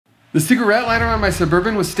The cigarette lighter on my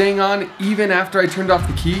Suburban was staying on even after I turned off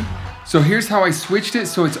the key, so here's how I switched it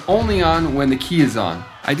so it's only on when the key is on.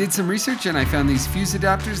 I did some research and I found these fuse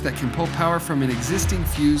adapters that can pull power from an existing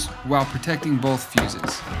fuse while protecting both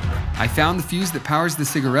fuses. I found the fuse that powers the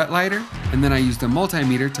cigarette lighter, and then I used a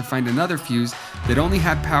multimeter to find another fuse that only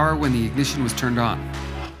had power when the ignition was turned on.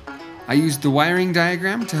 I used the wiring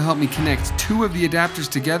diagram to help me connect two of the adapters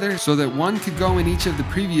together so that one could go in each of the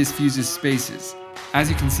previous fuse's spaces. As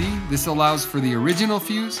you can see, this allows for the original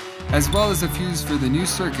fuse as well as a fuse for the new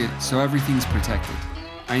circuit, so everything's protected.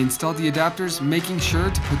 I installed the adapters, making sure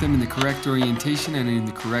to put them in the correct orientation and in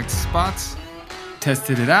the correct spots,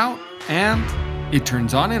 tested it out, and it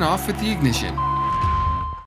turns on and off with the ignition.